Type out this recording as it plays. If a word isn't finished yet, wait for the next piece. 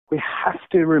we have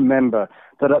to remember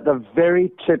that at the very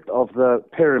tip of the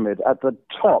pyramid, at the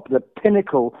top, the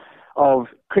pinnacle of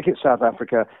Cricket South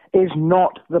Africa is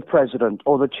not the president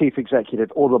or the chief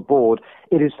executive or the board.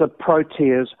 It is the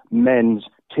Proteas men's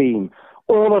team.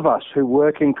 All of us who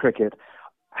work in cricket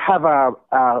have our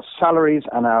salaries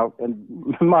and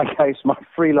in my case, my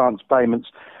freelance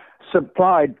payments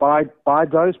supplied by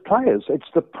those players. It's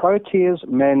the Proteas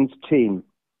men's team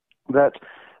that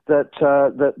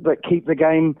keep the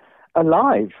game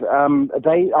alive.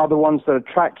 They are the ones that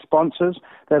attract sponsors.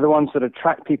 They're the ones that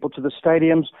attract people to the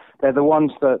stadiums. They're the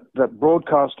ones that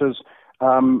broadcasters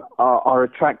are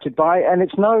attracted by. And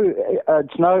it's no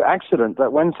accident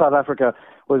that when South Africa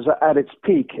was at its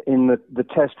peak in the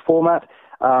test format,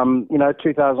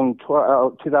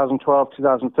 2012,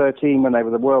 2013, when they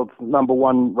were the world's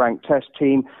 #1 ranked test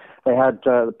team, they had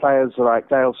players like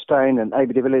Dale Steyn and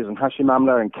AB de Villiers and Hashim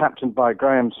Amla and captained by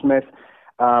Graham Smith.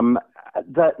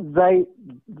 That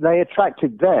they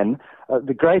attracted then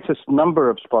the greatest number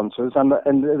of sponsors and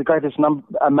the greatest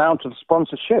amount of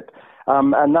sponsorship,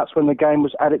 and that's when the game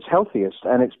was at its healthiest.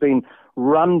 And it's been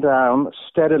run down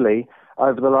steadily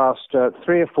over the last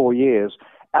 3 or 4 years,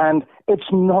 and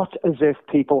it's not as if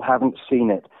people haven't seen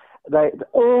it.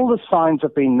 All the signs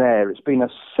have been there. It's been a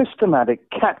systematic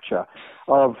capture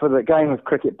of the game of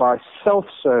cricket by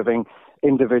self-serving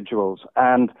individuals,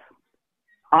 and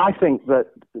I think that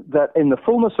in the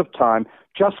fullness of time,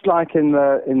 just like in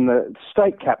the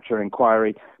state capture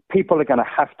inquiry, people are going to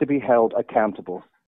have to be held accountable.